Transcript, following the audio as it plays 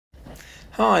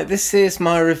Hi, this is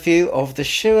my review of the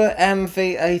Shure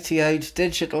MV88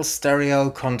 Digital Stereo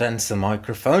Condenser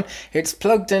microphone. It's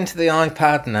plugged into the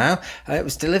iPad now. It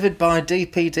was delivered by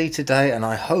DPD today and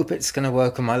I hope it's going to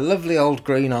work on my lovely old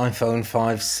green iPhone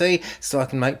 5C so I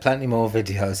can make plenty more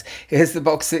videos. Here's the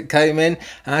box it came in.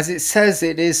 As it says,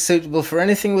 it is suitable for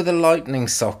anything with a lightning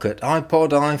socket, iPod,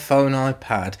 iPhone,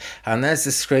 iPad. And there's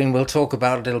the screen, we'll talk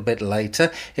about it a little bit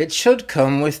later. It should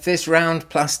come with this round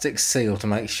plastic seal to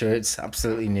make sure it's absolutely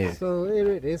new. So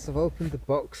here it is. I've opened the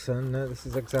box and this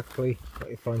is exactly what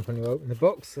you find when you open the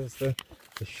box. There's the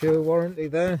Shure warranty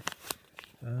there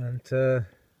and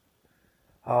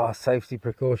safety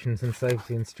precautions and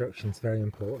safety instructions, very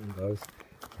important those.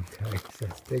 Okay, so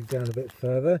let's dig down a bit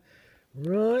further.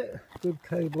 Right, good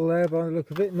cable there by the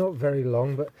look of it, not very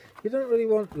long, but you don't really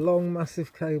want long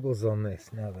massive cables on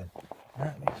this. Now then,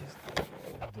 let me just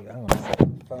hang on a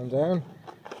second, phone down.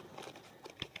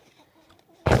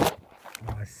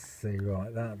 I see,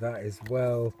 right, that is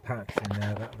well packed in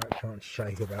there, that can't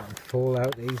shake about and fall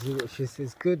out easily, which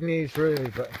is good news really,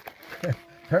 but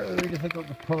very difficult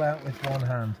to pull out with one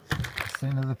hand. I've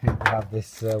seen other people have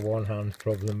this one hand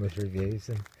problem with reviews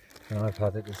and I've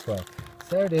had it as well.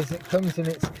 So there it is, it comes in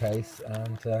its case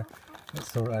and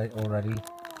it's already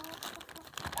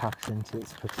packed into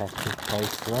its protective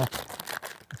case there.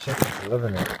 Check it,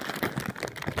 loving it.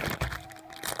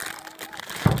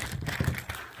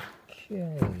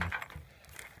 Okay,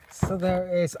 so there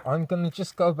it is. I'm going to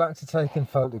just go back to taking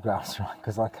photographs, right,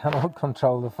 because I cannot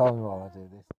control the phone while I do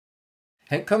this.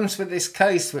 It comes with this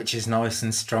case which is nice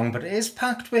and strong, but it is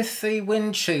packed with the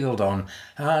windshield on.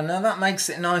 Now that makes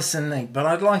it nice and neat, but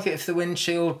I'd like it if the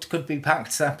windshield could be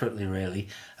packed separately really.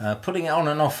 Putting it on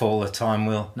and off all the time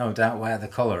will no doubt wear the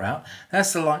colour out.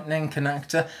 There's the lightning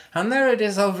connector, and there it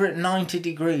is over at 90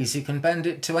 degrees. You can bend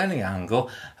it to any angle.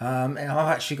 I've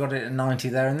actually got it at 90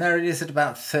 there, and there it is at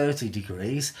about 30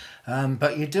 degrees.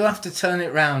 But you do have to turn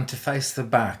it round to face the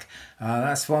back.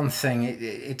 That's one thing,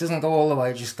 it doesn't go all the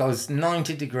way, it just goes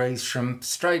 90 degrees from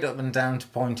straight up and down to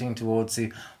pointing towards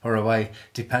you or away,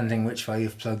 depending which way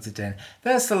you've plugged it in.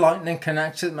 There's the lightning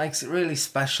connector that makes it really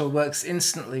special, works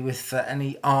instantly with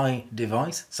any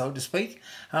device, so to speak,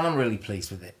 and I'm really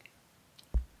pleased with it.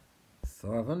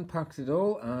 So I've unpacked it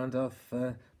all and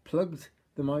I've plugged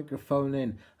the microphone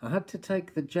in. I had to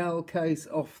take the gel case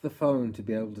off the phone to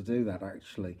be able to do that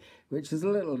actually, which is a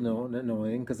little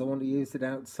annoying because I want to use it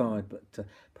outside, but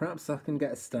perhaps I can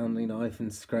get a Stanley knife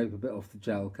and scrape a bit off the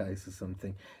gel case or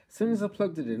something. As soon as I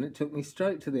plugged it in, it took me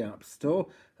straight to the App Store,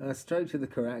 straight to the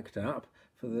correct app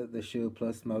for the Shure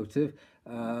Plus Motive.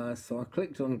 So I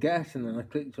clicked on Get and then I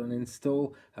clicked on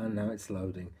Install and now it's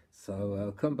loading. So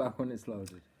I'll come back when it's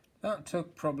loaded. That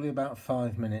took probably about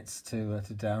 5 minutes to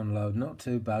download, not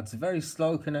too bad. It's a very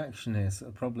slow connection here, so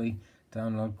it'll probably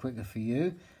download quicker for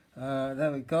you.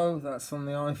 There we go, that's on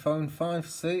the iPhone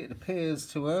 5C, it appears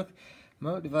to work.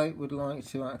 Motivate would like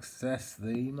to access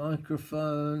the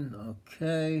microphone,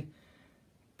 okay.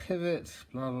 Pivot,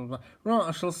 blah blah blah. Right,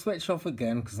 I shall switch off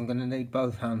again because I'm going to need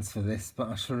both hands for this, but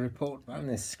I shall report back. And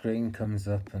this screen comes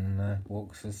up and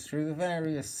walks us through the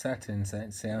various settings.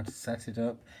 Let's see how to set it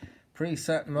up.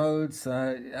 Preset modes,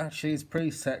 actually it's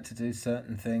preset to do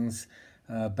certain things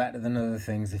better than other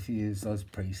things if you use those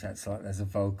presets, like there's a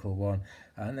vocal one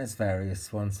and there's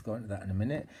various ones, I'll go into that in a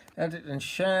minute. Edit and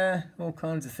share, all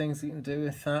kinds of things you can do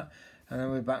with that. And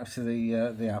then we're back to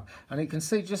the app, and you can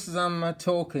see just as I'm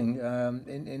talking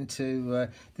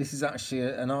this is actually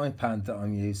an iPad that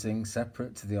I'm using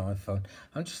separate to the iPhone,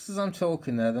 and just as I'm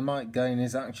talking there, the mic gain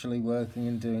is actually working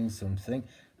and doing something.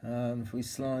 If we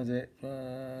slide it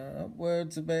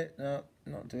upwards a bit, no,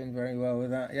 not doing very well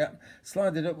with that. Yep,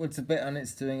 slide it upwards a bit and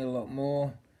it's doing a lot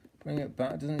more. Bring it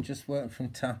back, it doesn't just work from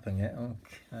tapping it.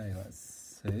 Okay,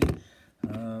 let's see.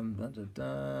 Come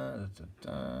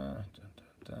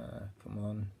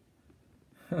on.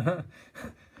 Well,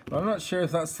 I'm not sure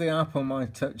if that's the app on my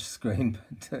touch screen,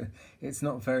 but it's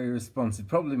not very responsive.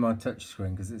 Probably my touch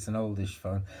screen because it's an oldish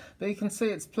phone. But you can see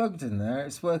it's plugged in there,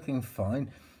 it's working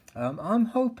fine. I'm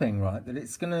hoping, right, that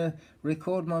it's going to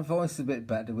record my voice a bit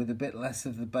better with a bit less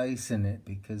of the bass in it,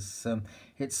 because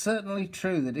it's certainly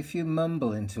true that if you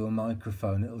mumble into a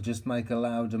microphone, it'll just make a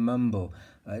louder mumble.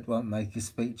 It won't make your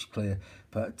speech clear.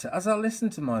 But as I listen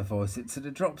to my voice, it sort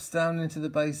of drops down into the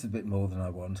bass a bit more than I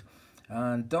want.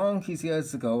 And donkeys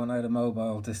years ago when I had a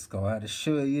mobile disco, I had a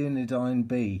Shure Unidyne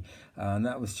B, and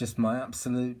that was just my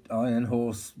absolute iron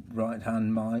horse right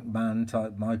hand man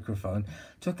type microphone.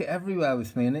 Took it everywhere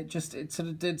with me, and it sort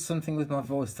of did something with my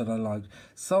voice that I liked.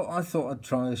 So I thought I'd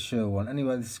try a Shure one.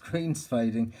 Anyway, the screen's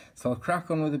fading, so I'll crack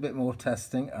on with a bit more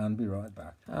testing and be right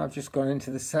back. I've just gone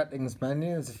into the settings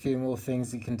menu. There's a few more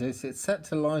things you can do. So it's set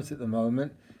to light at the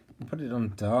moment. Put it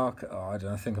on dark. Oh, I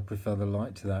don't know, I think I prefer the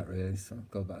light to that really, so I'll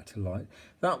go back to light.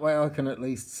 That way I can at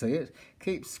least see it.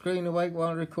 Keep screen awake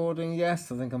while recording.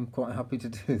 Yes, I think I'm quite happy to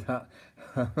do that.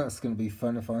 That's going to be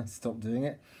fun if I stop doing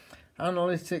it.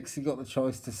 Analytics, you've got the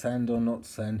choice to send or not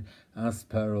send, as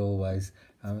per always.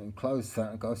 Close that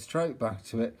and go straight back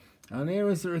to it. And here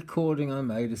is the recording I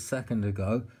made a second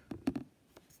ago.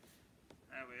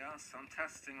 So I'm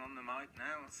testing on the mic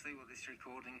now. We'll see what this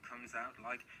recording comes out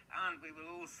like, and we will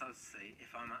also see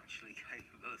if I'm actually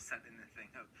capable of setting the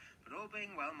thing up. But all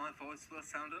being well, my voice will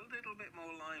sound a little bit more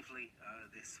lively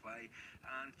this way,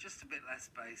 and just a bit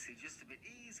less bassy, just a bit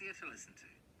easier to listen to.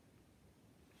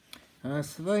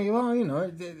 So there you are. You know,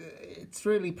 it's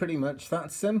really pretty much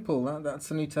that simple.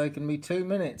 That's only taken me 2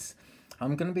 minutes.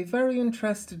 I'm going to be very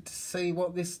interested to see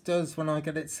what this does when I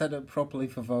get it set up properly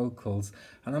for vocals.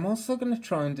 And I'm also going to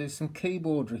try and do some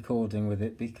keyboard recording with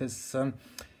it, because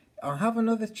I have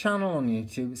another channel on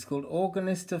YouTube. It's called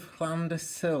Organist of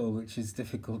Llandersil, which is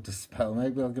difficult to spell.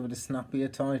 Maybe I'll give it a snappier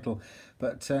title.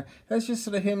 But there's just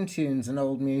sort of hymn tunes and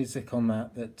old music on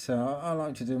that I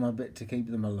like to do my bit to keep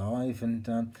them alive, and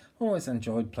always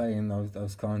enjoyed playing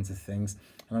those kinds of things.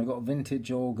 And I've got a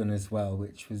vintage organ as well,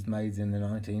 which was made in the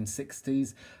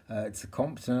 1960s. It's a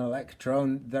Compton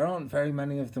Electrone. There aren't very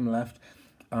many of them left,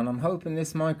 and I'm hoping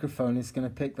this microphone is going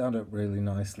to pick that up really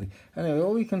nicely. Anyway,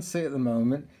 all you can see at the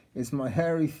moment is my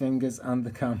hairy fingers and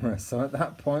the camera. So at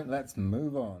that point, let's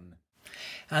move on.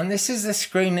 And this is the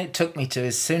screen it took me to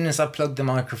as soon as I plugged the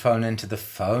microphone into the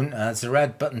phone. There's a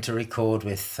red button to record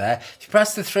with there. If you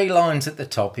press the 3 lines at the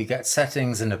top, you get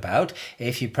settings and about.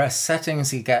 If you press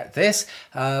settings, you get this.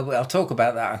 I'll talk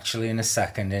about that actually in a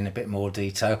second in a bit more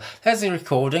detail. There's the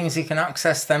recordings. You can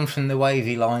access them from the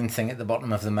wavy line thing at the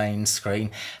bottom of the main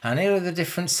screen. And here are the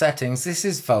different settings. This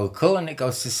is vocal, and it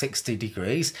goes to 60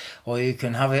 degrees. Or you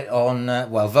can have it on,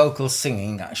 well, vocal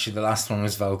singing. Actually, the last one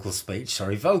was vocal speech.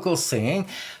 Sorry, vocal singing.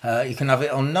 You can have it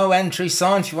on no entry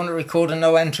sign. If you want to record a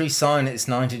no entry sign, it's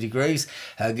 90 degrees.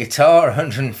 Guitar,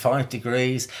 105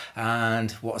 degrees.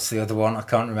 And what's the other one? I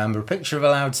can't remember. A picture of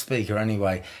a loudspeaker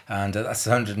anyway. And that's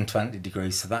 120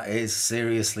 degrees. So that is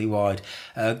seriously wide.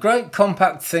 Great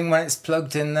compact thing when it's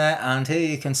plugged in there. And here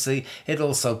you can see it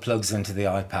also plugs into the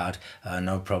iPad.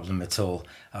 No problem at all.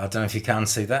 I don't know if you can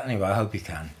see that. Anyway, I hope you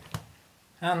can.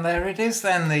 And there it is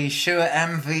then, the Shure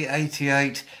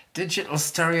MV88 Digital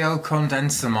Stereo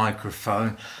Condenser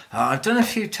microphone. I've done a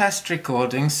few test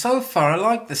recordings. So far I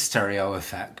like the stereo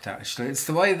effect actually. It's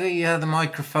the way the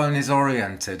microphone is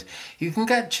oriented. You can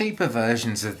get cheaper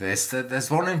versions of this. There's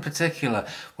one in particular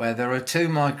where there are 2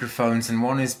 microphones and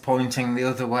one is pointing the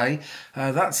other way.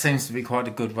 That seems to be quite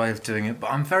a good way of doing it,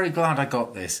 but I'm very glad I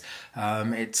got this.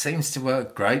 It seems to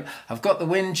work great. I've got the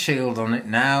windshield on it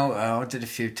now. I did a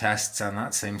few tests and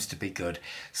that seems to be good.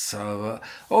 So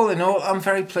all in all, I'm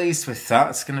very pleased with that.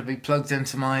 It's going to be plugged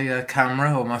into my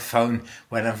camera or my phone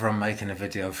whenever I'm making a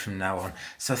video from now on.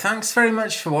 So thanks very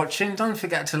much for watching. Don't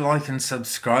forget to like and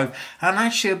subscribe, and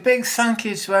actually a big thank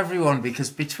you to everyone,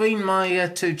 because between my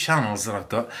 2 channels that I've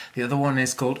got, the other one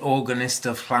is called Organist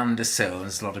of Llandersil.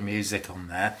 There's a lot of music on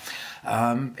there.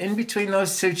 In between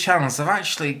those 2 channels, I've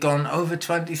actually gone over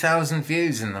 20,000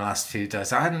 views in the last few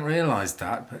days. I hadn't realised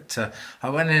that, but I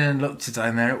went in and looked today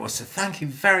and there it was. So thank you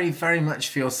very, very much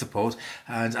for your support,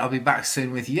 and I'll be back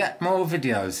soon with yet more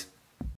videos.